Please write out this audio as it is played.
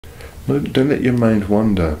Don't let your mind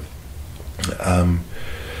wander.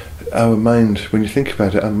 Our mind, when you think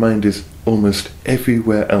about it, our mind is almost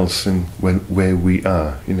everywhere else than where we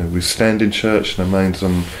are. You know, we stand in church and our mind's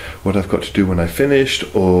on what I've got to do when I finished,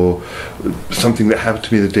 or something that happened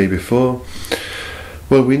to me the day before.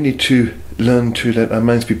 Well, we need to learn to let our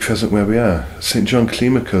minds be present where we are. St. John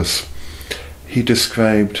Climacus, he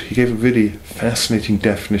gave a really fascinating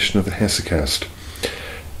definition of the hesychast.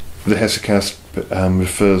 The hesychast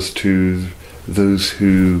refers to those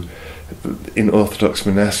who, in Orthodox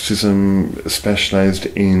monasticism, specialized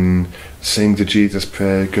in saying the Jesus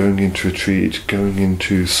prayer, going into retreat, going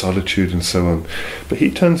into solitude, and so on. But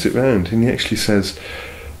he turns it round and he actually says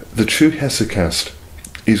the true hesychast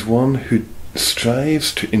is one who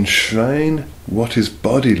strives to enshrine what is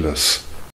bodiless